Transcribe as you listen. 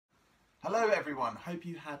Hello everyone, hope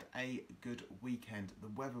you had a good weekend. The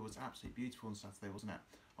weather was absolutely beautiful on Saturday, wasn't it?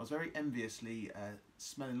 I was very enviously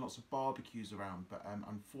smelling lots of barbecues around, but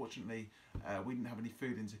unfortunately we didn't have any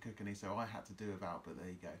food in to cook any, so I had to do without, but there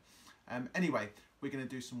you go. Anyway, we're going to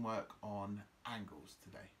do some work on angles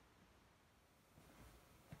today.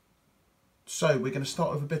 So we're going to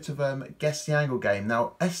start with a bit of guess the angle game.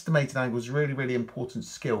 Now, estimating angle is a really important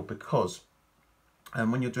skill because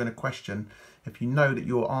when you're doing a question, if you know that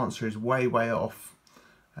your answer is way off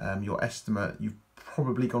your estimate, you've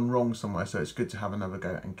probably gone wrong somewhere, so it's good to have another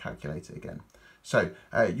go and calculate it again. So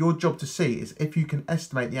your job to see is if you can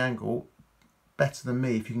estimate the angle better than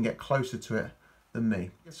me, if you can get closer to it than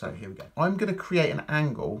me. So here we go. I'm going to create an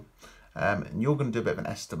angle and you're going to do a bit of an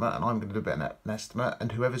estimate and I'm going to do a bit of an estimate,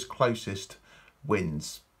 and whoever's closest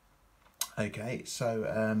wins. Okay,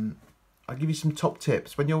 so I'll give you some top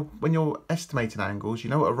tips. When you're estimating angles, you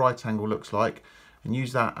know what a right angle looks like, and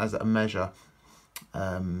use that as a measure,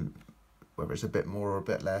 whether it's a bit more or a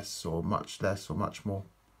bit less, or much less or much more.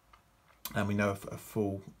 And we know a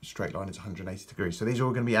full straight line is 180 degrees. So these are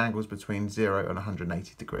all going to be angles between 0 and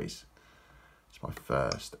 180 degrees. It's my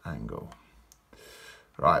first angle.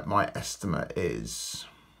 Right, my estimate is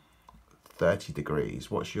 30 degrees.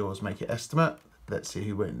 What's yours? Make it estimate. Let's see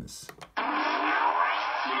who wins.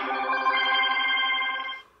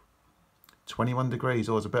 21 degrees,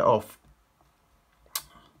 always a bit off.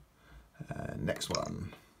 Next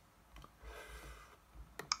one.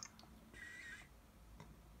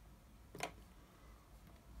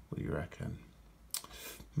 What do you reckon?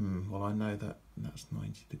 Well, I know that's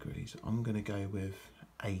 90 degrees. I'm going to go with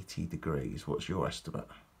 80 degrees. What's your estimate?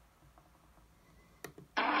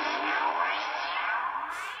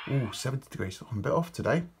 Ooh, 70 degrees. I'm a bit off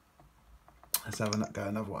today. Let's have go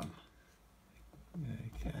another one.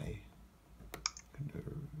 Okay.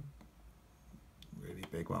 Really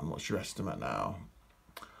big one. What's your estimate now?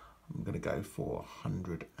 I'm going to go for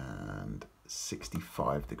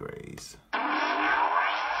 165 degrees.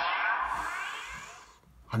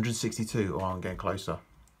 162. Oh, I'm getting closer.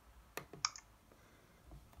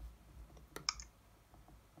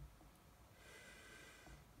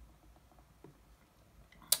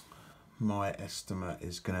 My estimate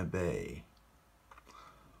is going to be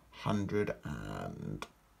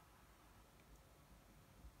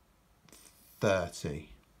 130.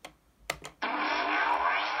 Oh,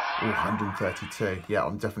 132. Yeah,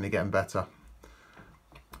 I'm definitely getting better.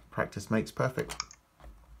 Practice makes perfect.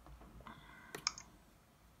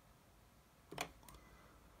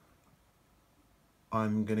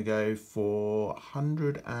 I'm going to go for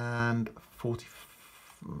 140.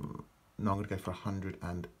 No, I'm going to go for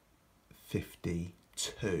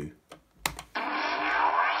 152.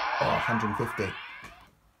 Oh, 150.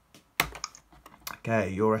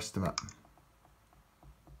 Okay, your estimate.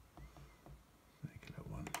 Make a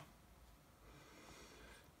little one.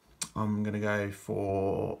 I'm going to go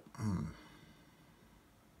for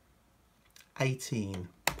 18.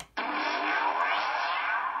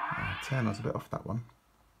 10, I was a bit off that one.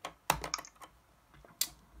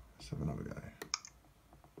 Let's have another go.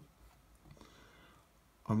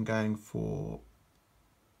 I'm going for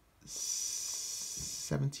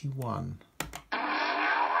 71.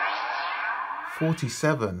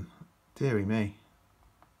 47. Deary me.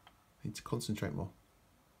 Need to concentrate more.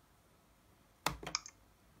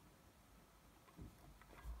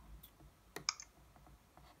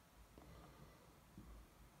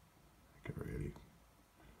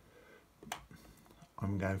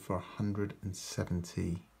 I'm going for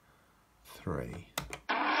 173.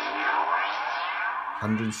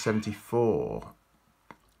 174.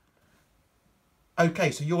 Okay,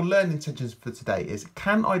 so your learning intentions for today is,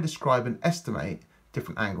 can I describe and estimate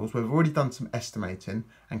different angles? We've already done some estimating.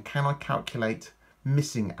 And can I calculate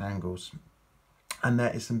missing angles? And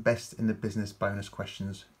there is some best in the business bonus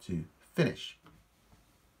questions to finish.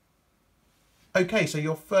 Okay, so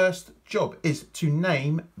your first job is to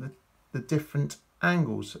name the different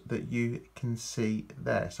angles that you can see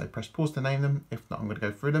there. So press pause to name them. If not, I'm going to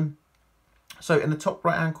go through them. So in the top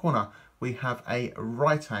right hand corner, we have a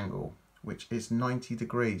right angle, which is 90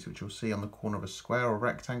 degrees, which you'll see on the corner of a square or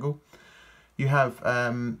rectangle. You have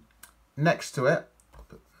next to it,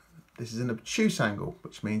 this is an obtuse angle,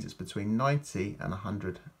 which means it's between 90 and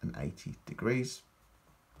 180 degrees.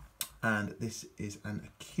 And this is an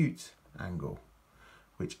acute angle,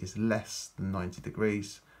 which is less than 90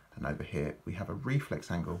 degrees. And over here we have a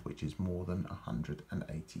reflex angle, which is more than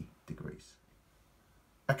 180 degrees.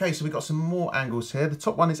 Okay, so we've got some more angles here. The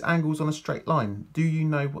top one is angles on a straight line. Do you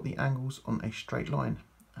know what the angles on a straight line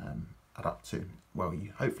add up to? Well,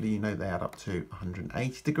 hopefully you know they add up to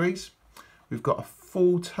 180 degrees. we've got a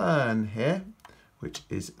full turn here, which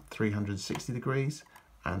is 360 degrees,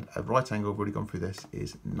 and a right angle, I've already gone through this,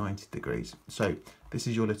 is 90 degrees. So this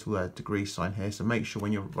is your little degree sign here. So make sure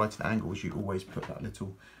when you're writing angles, you always put that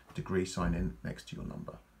little degree sign in next to your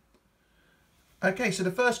number. Okay, so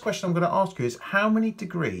the first question I'm going to ask you is, how many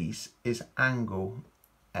degrees is angle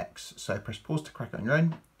X? So press pause to crack it on your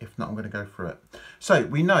own. If not, I'm going to go through it. So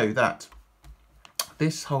we know that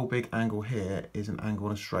this whole big angle here is an angle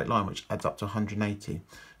on a straight line, which adds up to 180.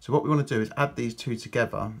 So what we want to do is add these two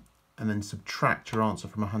together and then subtract your answer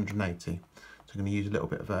from 180. So I'm going to use a little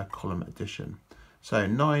bit of a column addition. So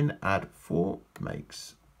 9 add 4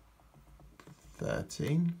 makes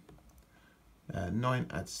 13. 9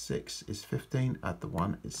 add 6 is 15, add the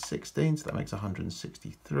 1 is 16, so that makes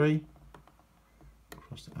 163.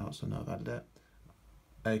 Cross it out, so now I've added it.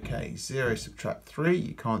 Okay, 0 subtract 3,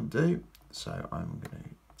 you can't do, so I'm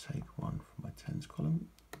going to take 1 from my tens column.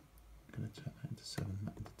 I'm going to turn that into 7,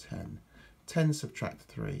 that into 10. 10 subtract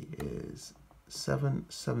 3 is 7,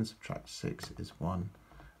 7 subtract 6 is 1,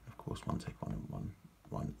 of course 1 take 1 and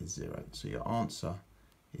 1 is 0. So your answer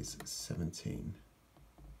is 17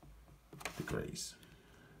 degrees.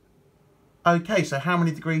 Okay, so how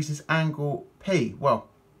many degrees is angle P? Well,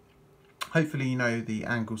 hopefully you know the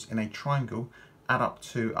angles in a triangle add up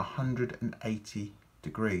to 180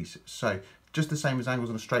 degrees. So just the same as angles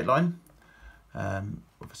on a straight line.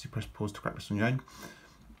 Obviously press pause to crack this on your own.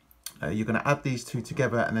 You're going to add these two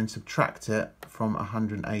together and then subtract it from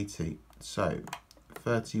 180. So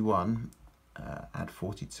 31 add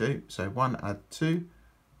 42. So 1 add 2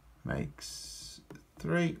 makes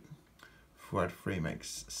 3. 4 add 3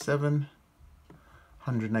 makes 7.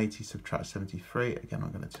 180 subtract 73. Again,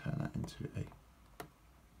 I'm going to turn that into a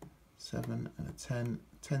 7 and a 10.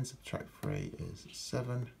 10 subtract 3 is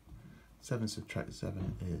 7. 7 subtract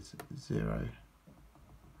 7 is 0.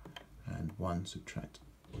 And 1 subtract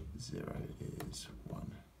 0 is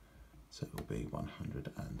 1. So it will be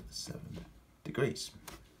 107 degrees.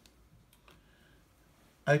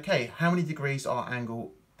 Okay, how many degrees are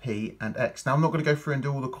angle P and X? Now I'm not going to go through and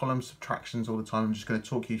do all the column subtractions all the time. I'm just going to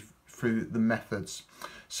talk you through the methods.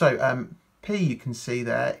 So P, you can see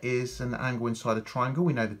there, is an angle inside a triangle.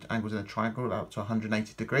 We know that angles in a triangle are up to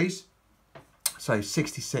 180 degrees. So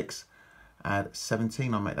 66 add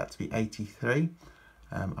 17, I'll make that to be 83.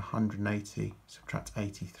 180 subtract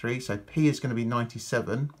 83. So P is going to be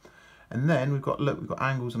 97. And then we've got, look, we've got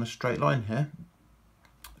angles on a straight line here.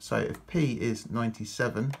 So if P is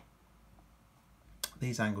 97,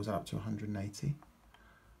 these angles are up to 180.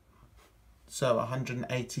 So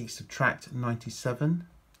 180 subtract 97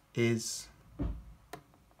 is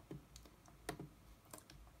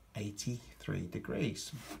 83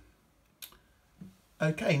 degrees.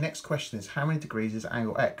 Okay, next question is, how many degrees is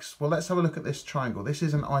angle X? Well, let's have a look at this triangle. This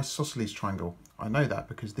is an isosceles triangle. I know that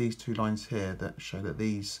because these two lines here that show that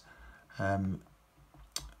these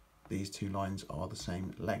two lines are the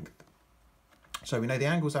same length. So we know the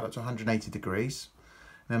angles add up to 180 degrees.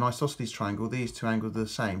 In an isosceles triangle, these two angles are the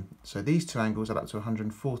same. So these two angles add up to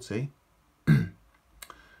 140.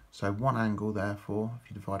 So one angle, therefore, if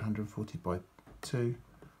you divide 140 by 2,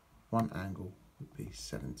 one angle would be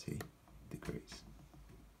 70 degrees.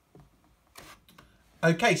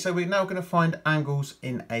 Okay, so we're now going to find angles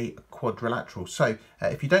in a quadrilateral. So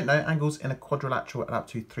if you don't know, angles in a quadrilateral add up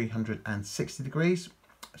to 360 degrees.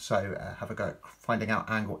 So have a go at finding out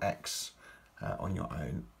angle X on your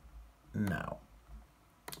own now.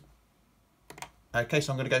 Okay,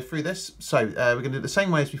 so I'm going to go through this. So we're going to do it the same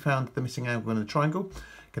way as we found the missing angle in the triangle.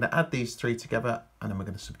 Going to add these three together, and then we're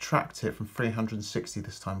going to subtract it from 360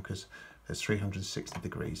 this time because there's 360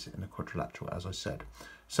 degrees in a quadrilateral, as I said.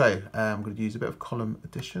 So I'm going to use a bit of column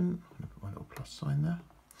addition. I'm going to put my little plus sign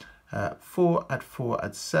there. 4 add 4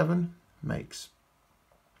 add 7 makes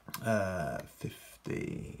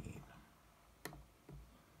 15.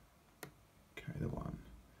 Carry the 1.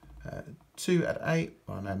 2 add 8,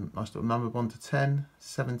 and then nice little number, 1 to 10,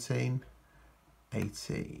 17,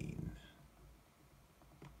 18.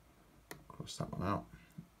 Cross that one out.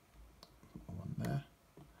 Put 1 there.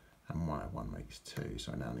 And 1 add 1 makes 2.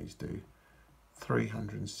 So I now need to do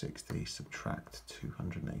 360 subtract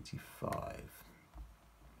 285.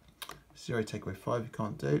 0 take away 5 you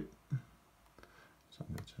can't do. So I'm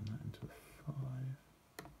going to turn that into a 5.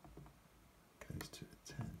 Goes to a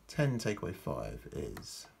 10. 10 take away 5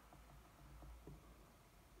 is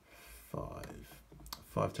 5.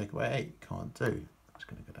 5 take away 8 can't do. It's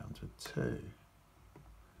going to go down to a 2.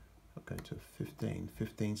 I'll go to a 15.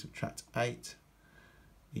 15 subtract 8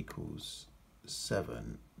 equals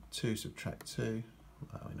 7. 2 subtract 2.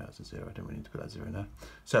 Well, we know it's a 0. I don't really need to put that 0 in there.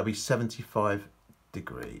 So it'll be 75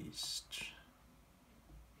 degrees.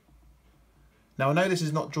 Now I know this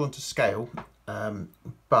is not drawn to scale,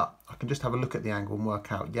 but I can just have a look at the angle and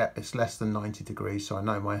work out, yeah, it's less than 90 degrees, so I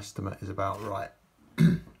know my estimate is about right.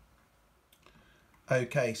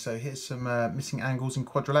 Okay, so here's some missing angles in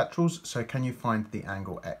quadrilaterals. So can you find the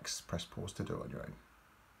angle X? Press pause to do it on your own.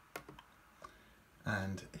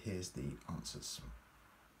 And here's the answers.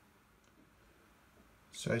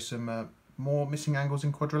 So some more missing angles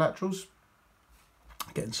in quadrilaterals.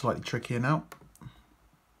 Getting slightly trickier now.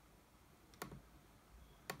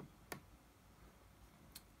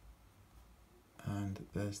 And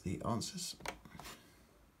there's the answers.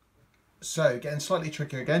 So getting slightly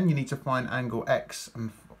trickier again, you need to find angle X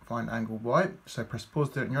and find angle Y. So press pause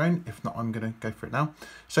to do it on your own. If not, I'm going to go for it now.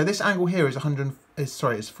 So this angle here is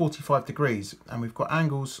it's 45 degrees, and we've got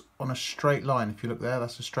angles on a straight line. If you look there,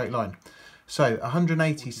 that's a straight line. So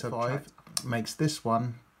 180 subtract makes this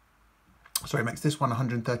one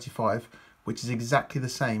 135, which is exactly the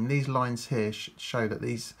same. These lines here show that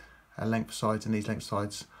these length sides and these length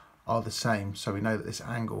sides are the same. So we know that this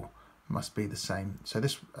angle must be the same. So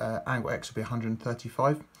this angle X will be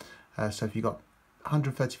 135. So if you got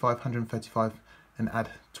 135 and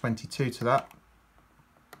add 22 to that,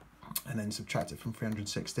 and then subtract it from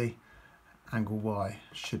 360, angle Y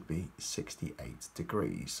should be 68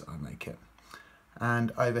 degrees, I make it.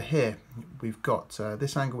 And over here we've got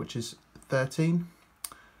this angle, which is 13.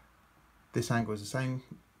 This angle is the same,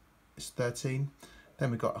 it's 13.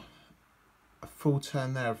 Then we've got a full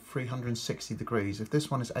turn there of 360 degrees. If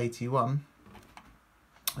this one is 81,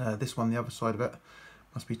 this one, the other side of it,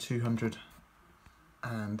 must be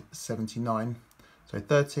 279. So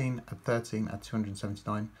 13 add 13 add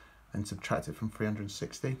 279 and subtract it from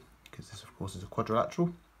 360, because this of course is a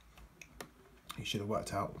quadrilateral. You should have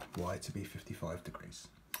worked out Y to be 55 degrees.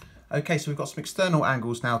 Okay, so we've got some external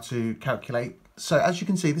angles now to calculate. So as you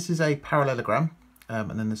can see, this is a parallelogram,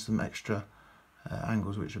 and then there's some extra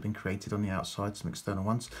angles which have been created on the outside, some external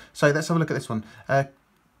ones. So let's have a look at this one.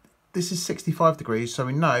 This is 65 degrees, so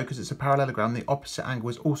we know, because it's a parallelogram, the opposite angle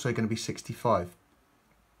is also going to be 65.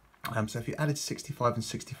 So if you added 65 and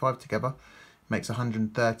 65 together, it makes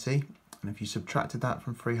 130, and if you subtracted that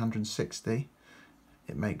from 360,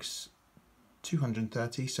 it makes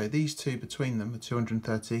 230. So these two between them are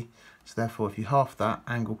 230, so therefore if you half that,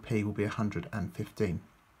 angle P will be 115.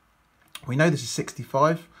 We know this is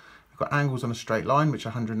 65. We've got angles on a straight line, which are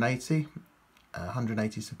 180.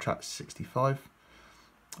 180 subtract 65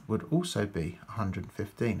 would also be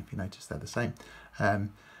 115, if you notice they're the same.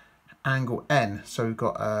 Angle N, so we've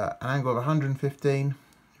got an angle of 115,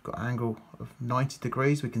 we've got an angle of 90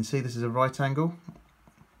 degrees. We can see this is a right angle.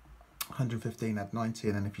 115 add 90,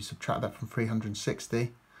 and then if you subtract that from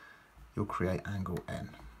 360, you'll create angle N,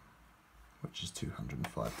 which is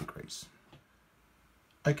 205 degrees.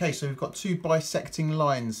 Okay, so we've got two bisecting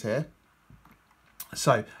lines here.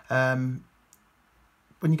 So when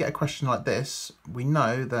you get a question like this, we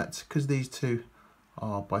know that because these two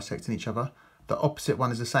are bisecting each other, the opposite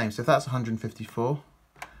one is the same. So if that's 154,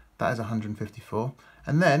 that is 154.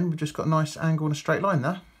 And then we've just got a nice angle on a straight line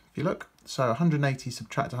there, if you look. So 180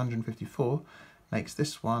 subtract 154 makes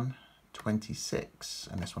this one 26,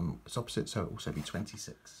 and this one is opposite, so it will also be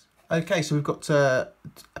 26. Okay, so we've got a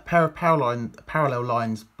pair of parallel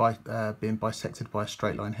lines being bisected by a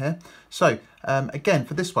straight line here. So again,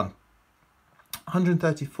 for this one,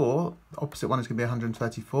 134, the opposite one is going to be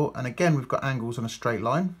 134, and again we've got angles on a straight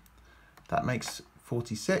line. That makes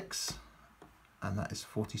 46, and that is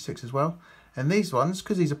 46 as well. And these ones,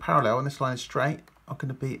 because these are parallel and this line is straight, are going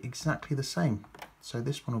to be exactly the same. So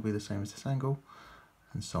this one will be the same as this angle,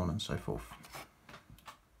 and so on and so forth.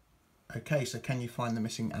 Okay, so can you find the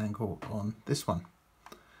missing angle on this one?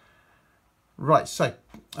 Right, so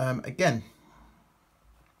again,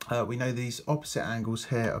 we know these opposite angles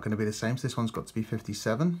here are going to be the same. So this one's got to be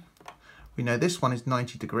 57. We know this one is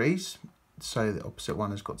 90 degrees, so the opposite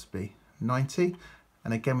one has got to be 90.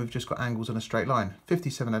 And again, we've just got angles on a straight line.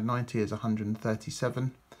 57 add 90 is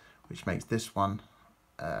 137, which makes this one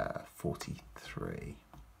 43.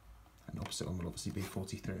 And the opposite one will obviously be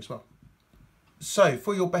 43 as well. So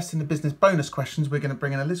for your best in the business bonus questions, we're going to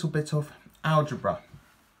bring in a little bit of algebra.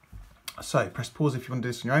 So press pause if you want to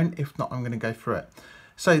do this on your own. If not, I'm going to go through it.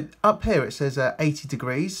 So up here it says 80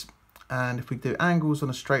 degrees. And if we do angles on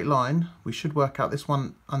a straight line, we should work out this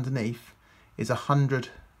one underneath is 100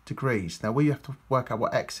 degrees. Now we have to work out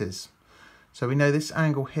what X is. So we know this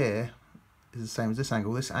angle here is the same as this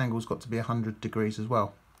angle. This angle's got to be 100 degrees as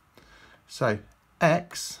well. So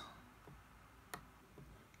X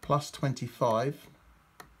plus 25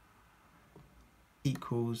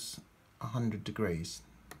 equals 100 degrees.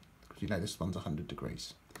 Because you know this one's 100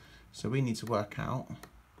 degrees. So we need to work out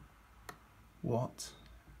what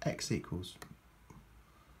x equals.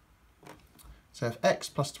 So if x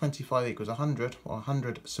plus 25 equals 100, well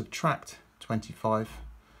 100 subtract 25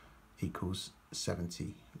 equals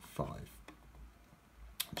 75.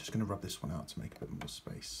 I'm just going to rub this one out to make a bit more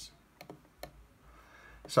space.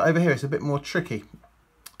 So over here it's a bit more tricky.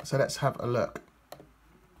 So let's have a look.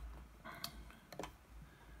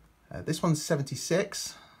 This one's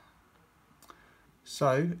 76.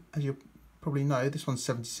 So as you probably know, this one's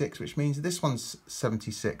 76, which means this one's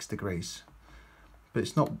 76 degrees. But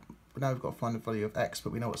it's not, now we've got to find the value of x,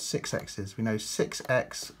 but we know what 6x is. We know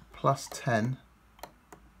 6x plus 10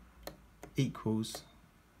 equals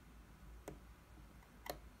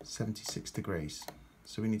 76 degrees.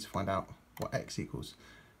 So we need to find out what x equals.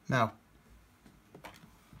 Now,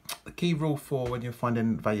 the key rule for when you're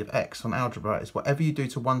finding the value of x on algebra is whatever you do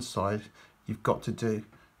to one side, you've got to do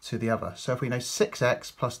to the other. So if we know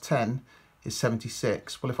 6x plus 10 is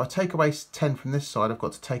 76, well, if I take away 10 from this side, I've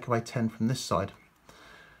got to take away 10 from this side.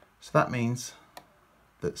 So that means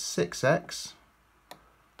that 6x, I'm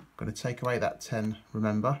going to take away that 10,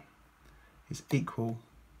 remember, is equal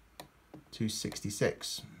to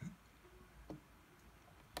 66.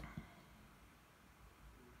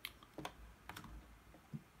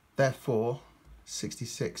 Therefore,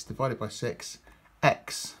 66 divided by 6,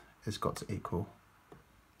 x has got to equal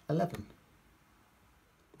 11.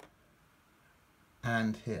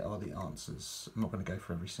 And here are the answers. I'm not going to go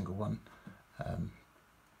for every single one.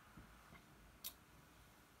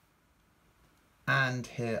 And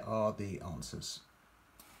here are the answers.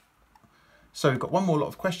 So we've got one more lot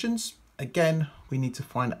of questions. Again, we need to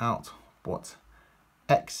find out what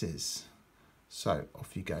x is. So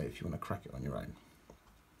off you go if you want to crack it on your own.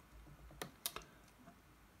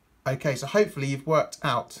 Okay, so hopefully you've worked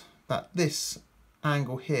out that this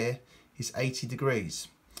angle here is 80 degrees.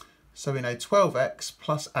 So we know 12x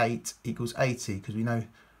plus 8 equals 80 because we know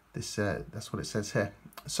this. That's what it says here.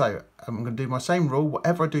 So I'm going to do my same rule.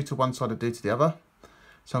 Whatever I do to one side, I do to the other.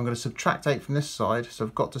 So I'm going to subtract 8 from this side. So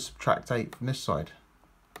I've got to subtract 8 from this side.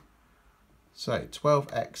 So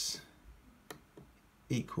 12x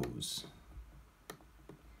equals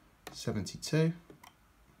 72.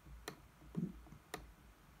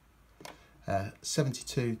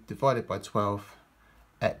 72 divided by 12,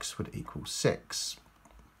 x would equal 6.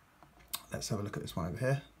 Let's have a look at this one over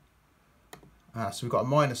here. So we've got a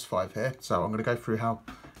minus 5 here. So I'm going to go through how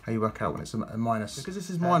you work out when it's a minus. Because this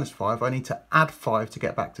is minus 5, I need to add 5 to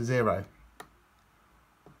get back to 0.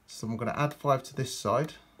 So I'm going to add 5 to this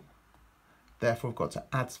side. Therefore, I've got to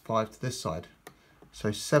add 5 to this side. So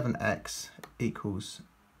 7x equals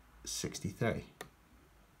 63.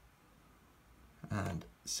 And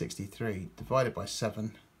 63 divided by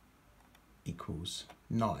 7 equals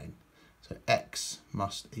 9. So x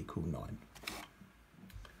must equal 9.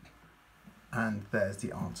 And there's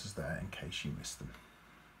the answers there in case you missed them.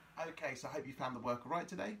 Okay, so I hope you found the work all right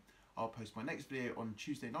today. I'll post my next video on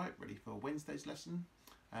Tuesday night, ready for Wednesday's lesson.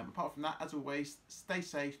 Apart from that, as always, stay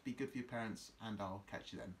safe, be good for your parents, and I'll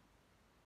catch you then.